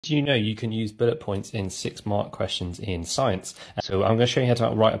Do you know you can use bullet points in 6-mark questions in science? So I'm going to show you how to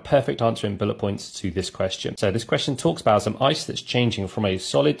write a perfect answer in bullet points to this question. So this question talks about some ice that's changing from a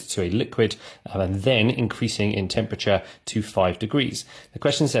solid to a liquid and then increasing in temperature to 5 degrees. The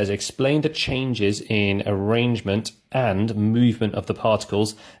question says, explain the changes in arrangement and movement of the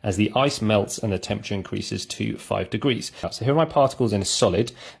particles as the ice melts and the temperature increases to 5 degrees. So here are my particles in a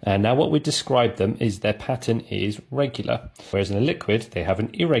solid, and now what we describe them is their pattern is regular, whereas in a liquid they have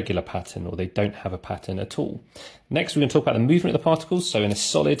an irregular pattern, or they don't have a pattern at all. Next, we're going to talk about the movement of the particles. So in a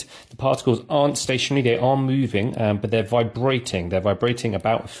solid, the particles aren't stationary, they are moving, but they're vibrating. They're vibrating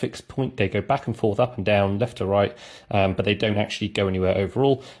about a fixed point. They go back and forth, up and down, left to right, but they don't actually go anywhere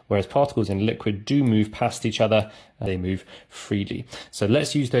overall, whereas particles in liquid do move past each other. They move freely. So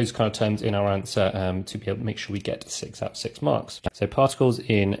let's use those kind of terms in our answer to be able to make sure we get 6 out of 6 marks. So particles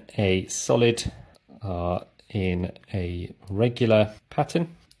in a solid are in a regular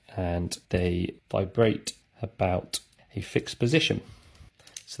pattern and they vibrate about a fixed position.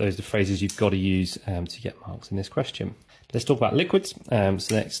 So those are the phrases you've got to use to get marks in this question. Let's talk about liquids. So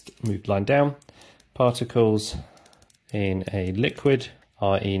next, move line down. Particles in a liquid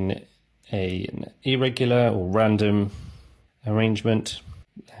are in an irregular or random arrangement,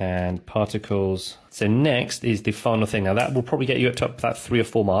 and particles. So next is the final thing. Now that will probably get you up to about 3 or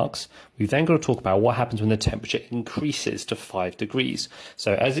 4 marks. We've then got to talk about what happens when the temperature increases to 5 degrees.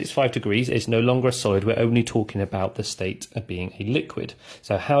 So as it's 5 degrees, it's no longer a solid. We're only talking about the state of being a liquid.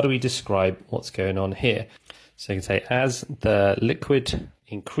 So how do we describe what's going on here? So you can say as the liquid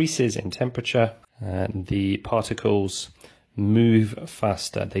increases in temperature, the particles move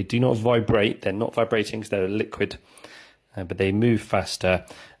faster. They do not vibrate. They're not vibrating because they're a liquid, but they move faster.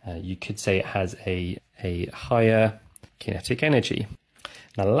 You could say it has a higher kinetic energy.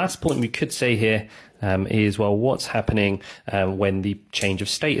 Now, the last point we could say here is, well, what's happening when the change of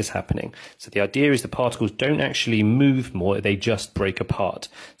state is happening? So the idea is the particles don't actually move more, they just break apart.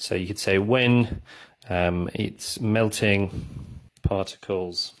 So you could say when it's melting,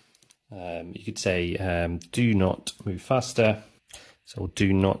 particles, you could say do not move faster, so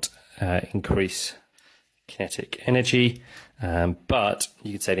do not increase kinetic energy, but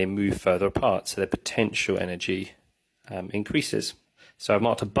you could say they move further apart, so their potential energy increases. So I've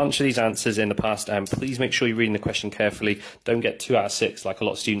marked a bunch of these answers in the past, and please make sure you're reading the question carefully. Don't get 2 out of 6 like a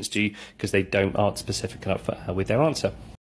lot of students do, because they aren't specific enough with their answer.